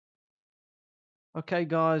Okay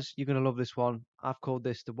guys, you're going to love this one. I've called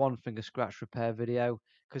this the one finger scratch repair video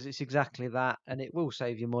because it's exactly that, and it will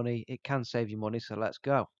save you money. It can save you money, so let's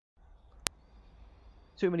go.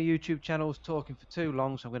 Too many YouTube channels talking for too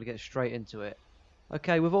long, so I'm going to get straight into it.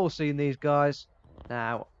 Okay, we've all seen these guys.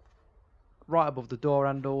 Now, right above the door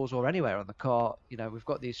handles or anywhere on the car, we've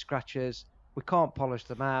got these scratches. We can't polish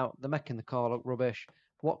them out. They're making the car look rubbish.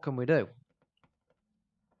 What can we do?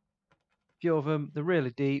 Few of them, they're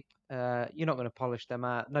really deep. You're not going to polish them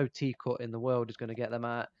out. No T-cut in the world is going to get them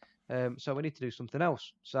out. So we need to do something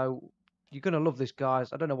else. So you're going to love this,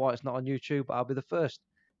 guys. I don't know why it's not on YouTube, but I'll be the first.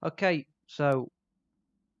 Okay, so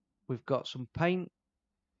we've got some paint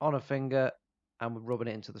on a finger and we're rubbing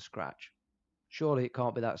it into the scratch. Surely it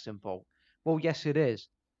can't be that simple. Well, yes, it is.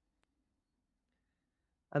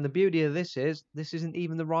 And the beauty of this is, this isn't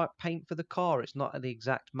even the right paint for the car. It's not the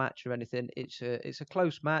exact match or anything. It's a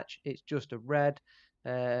close match. It's just a red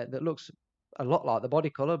that looks a lot like the body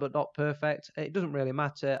color, but not perfect. It doesn't really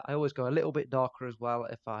matter. I always go a little bit darker as well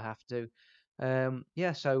if I have to.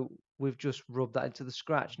 Yeah, so we've just rubbed that into the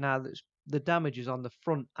scratch. Now the damage is on the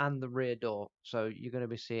front and the rear door, so you're going to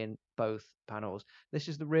be seeing both panels. This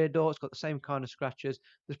is the rear door. It's got the same kind of scratches.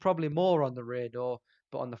 There's probably more on the rear door,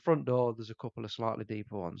 but on the front door there's a couple of slightly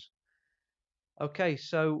deeper ones. Okay,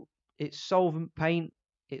 so it's solvent paint.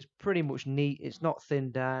 It's pretty much neat. It's not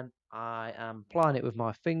thinned down. I am applying it with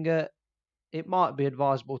my finger. It might be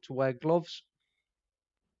advisable to wear gloves.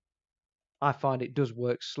 I find it does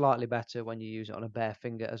work slightly better when you use it on a bare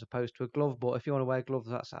finger as opposed to a glove, but if you want to wear gloves,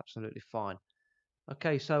 that's absolutely fine.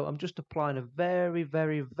 Okay, so I'm just applying a very,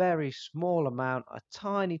 very, very small amount, a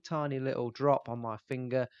tiny, tiny little drop on my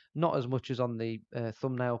finger, not as much as on the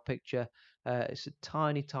thumbnail picture. It's a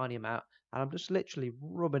tiny, tiny amount, and I'm just literally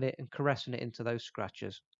rubbing it and caressing it into those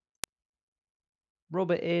scratches. Rub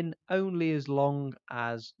it in only as long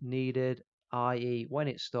as needed, i.e. when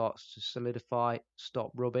it starts to solidify, stop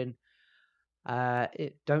rubbing.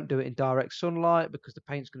 Don't do it in direct sunlight because the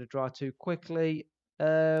paint's going to dry too quickly.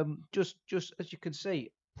 Just as you can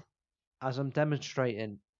see, as I'm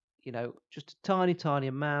demonstrating, just a tiny, tiny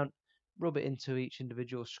amount. Rub it into each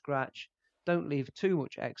individual scratch. Don't leave too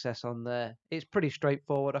much excess on there. It's pretty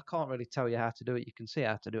straightforward. I can't really tell you how to do it. You can see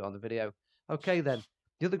how to do it on the video. Okay, then.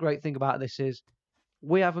 The other great thing about this is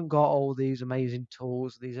we haven't got all these amazing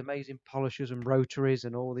tools, these amazing polishers and rotaries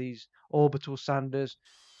and all these orbital sanders.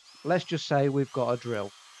 Let's just say we've got a drill.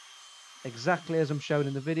 Exactly as I'm showing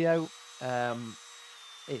in the video.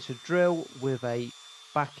 It's a drill with a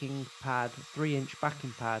backing pad, 3-inch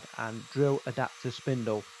backing pad and drill adapter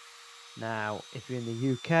spindle. Now, if you're in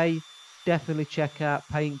the UK, definitely check out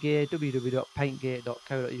Paint Gear,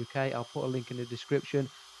 www.paintgear.co.uk. I'll put a link in the description.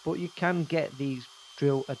 But you can get these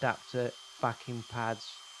drill adapter backing pads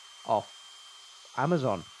off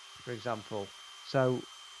Amazon, for example. So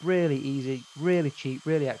really easy, really cheap,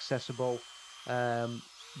 really accessible. The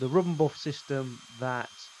rub and buff system that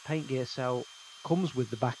Paint Gear sell comes with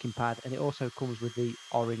the backing pad, and it also comes with the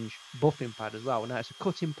orange buffing pad as well. Now it's a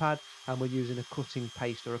cutting pad, and we're using a cutting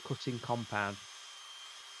paste or a cutting compound.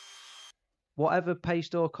 Whatever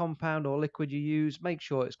paste or compound or liquid you use, make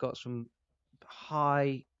sure it's got some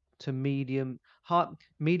high to medium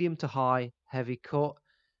to high heavy cut.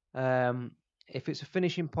 If it's a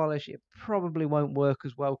finishing polish, it probably won't work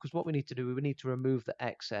as well, because what we need to do, we need to remove the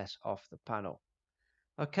excess off the panel.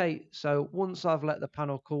 Okay, so once I've let the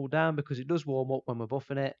panel cool down, because it does warm up when we're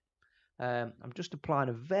buffing it, I'm just applying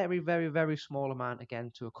a very, very, very small amount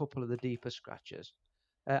again to a couple of the deeper scratches.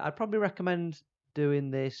 I'd probably recommend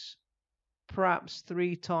doing this perhaps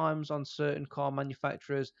 3 times on certain car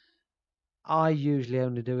manufacturers. I usually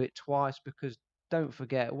only do it twice, because don't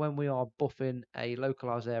forget, when we are buffing a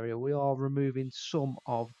localized area, we are removing some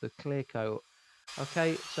of the clear coat.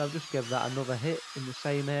 Okay, so I'll just give that another hit in the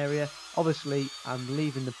same area. Obviously, I'm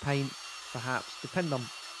leaving the paint, perhaps, depending on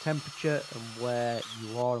temperature and where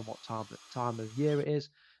you are and what time of year it is.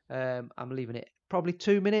 I'm leaving it probably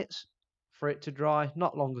 2 minutes for it to dry,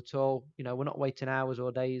 not long at all. We're not waiting hours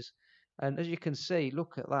or days. And as you can see,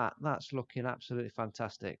 look at that. That's looking absolutely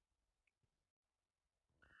fantastic.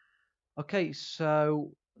 Okay,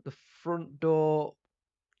 so the front door,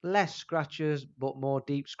 less scratches, but more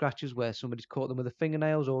deep scratches where somebody's caught them with the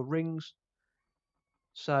fingernails or rings.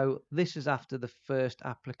 So this is after the first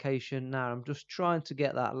application. Now I'm just trying to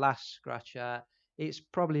get that last scratch out. It's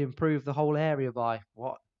probably improved the whole area by,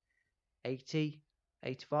 what, 80,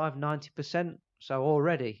 85, 90%. So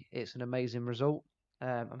already it's an amazing result.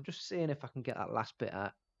 I'm just seeing if I can get that last bit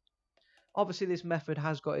out. Obviously this method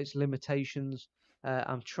has got its limitations.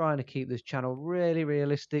 I'm trying to keep this channel really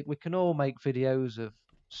realistic. We can all make videos of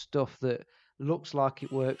stuff that looks like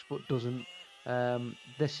it works but doesn't.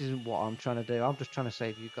 This isn't what I'm trying to do. I'm just trying to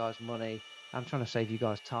save you guys money. I'm trying to save you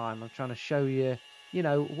guys time. I'm trying to show you, you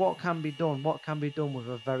know, what can be done. What can be done with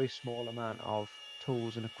a very small amount of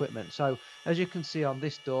tools and equipment. So as you can see on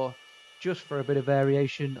this door, just for a bit of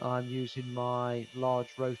variation, I'm using my large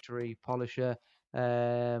rotary polisher,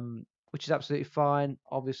 which is absolutely fine.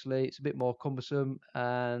 Obviously, it's a bit more cumbersome,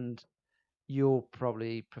 and you'll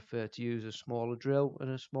probably prefer to use a smaller drill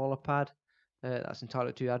and a smaller pad. That's entirely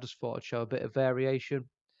up to you. I just thought I'd show a bit of variation.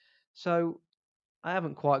 So I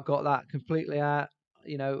haven't quite got that completely out.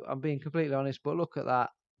 You know, I'm being completely honest, but look at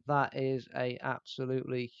that. That is a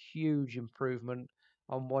absolutely huge improvement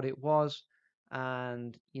on what it was,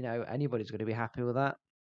 and you know anybody's going to be happy with that.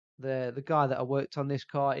 The guy that I worked on this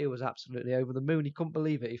car, he was absolutely over the moon. He couldn't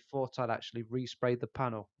believe it. He thought I'd actually resprayed the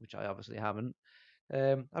panel, which I obviously haven't.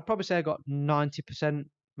 I'd probably say I got 90%,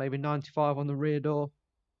 maybe 95 on the rear door,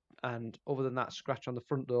 and other than that scratch on the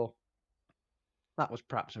front door, that was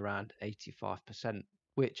perhaps around 85%,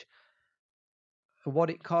 which for what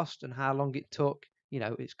it cost and how long it took, you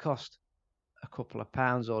know, it's cost a couple of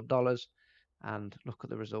pounds or dollars, and look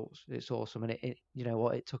at the results. It's awesome. And you know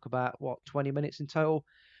what, it took about, what, 20 minutes in total.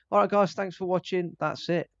 All right, guys, thanks for watching. That's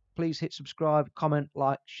it. Please hit subscribe, comment,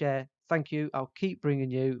 like, share. Thank you. I'll keep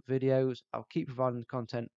bringing you videos. I'll keep providing the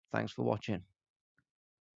content. Thanks for watching.